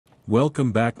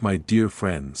Welcome back, my dear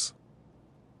friends.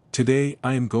 Today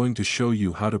I am going to show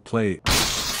you how to play.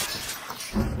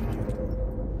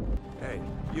 Hey,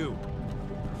 you. You're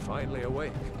finally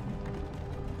awake.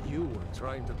 You were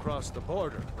trying to cross the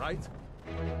border, right?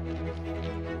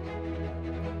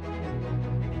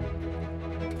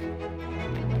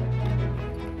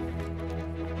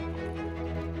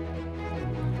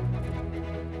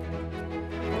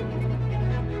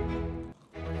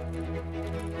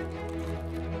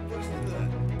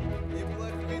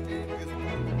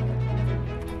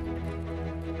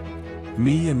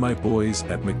 Me and my boys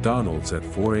at McDonald's at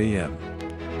 4 a.m.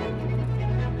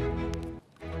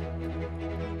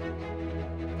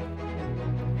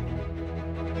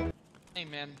 Hey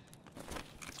man,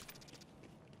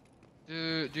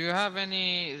 do you have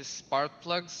any spark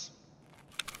plugs?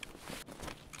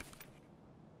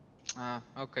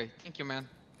 Okay, thank you, man.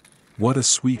 What a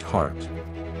sweetheart.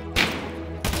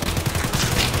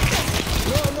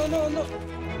 No.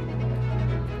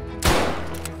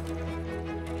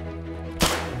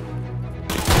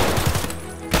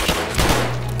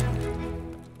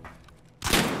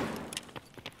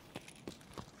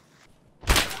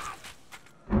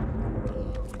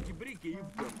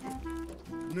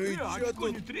 Ну и чё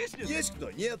тут? Есть кто?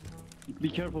 Нет? Be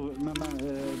careful, man.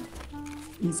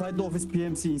 Inside the office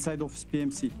PMC, inside the office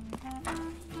PMC.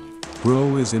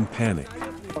 Bro is in panic.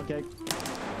 Okay.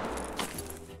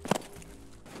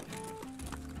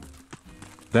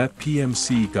 That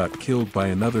PMC got killed by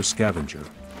another scavenger.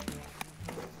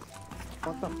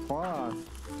 What the fuck?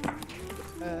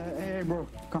 Hey bro,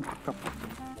 come.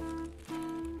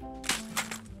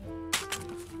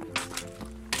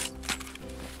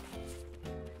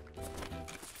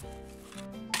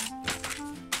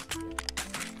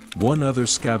 One other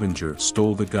scavenger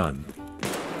stole the gun.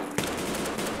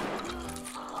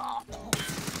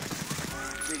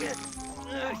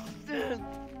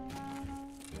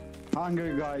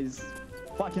 Hungry guys.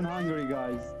 Fucking hungry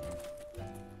guys.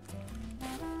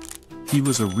 He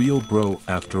was a real bro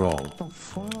after all. What the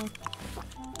fuck?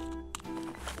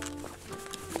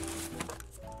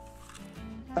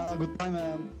 Good time,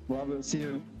 man. Well, see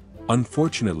you.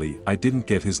 Unfortunately, I didn't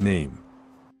get his name.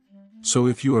 So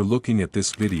if you are looking at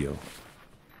this video,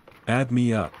 add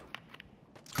me up.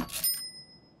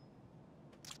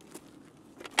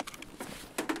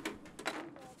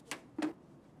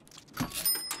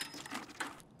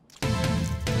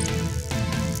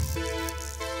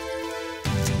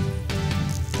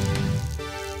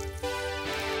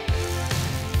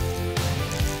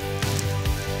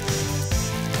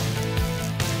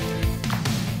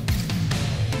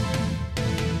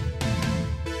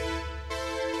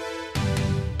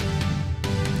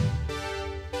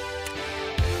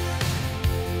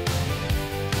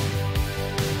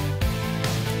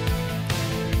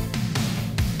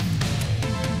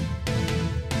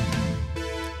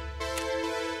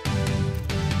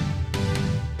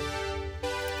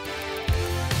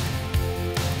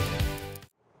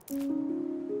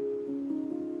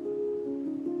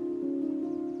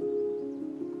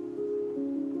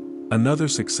 Another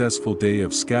successful day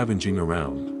of scavenging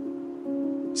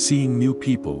around. Seeing new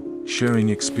people, sharing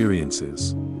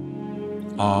experiences.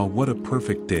 Ah, what a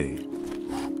perfect day.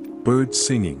 Birds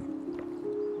singing.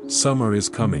 Summer is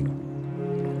coming.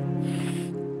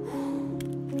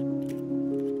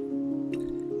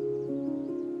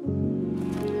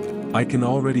 I can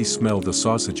already smell the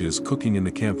sausages cooking in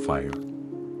the campfire.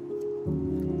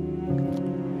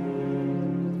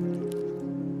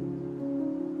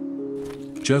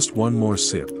 Just one more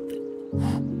sip.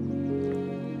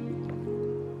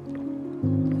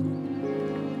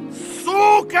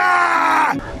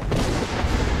 Сука!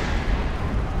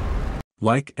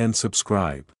 Like and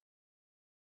subscribe.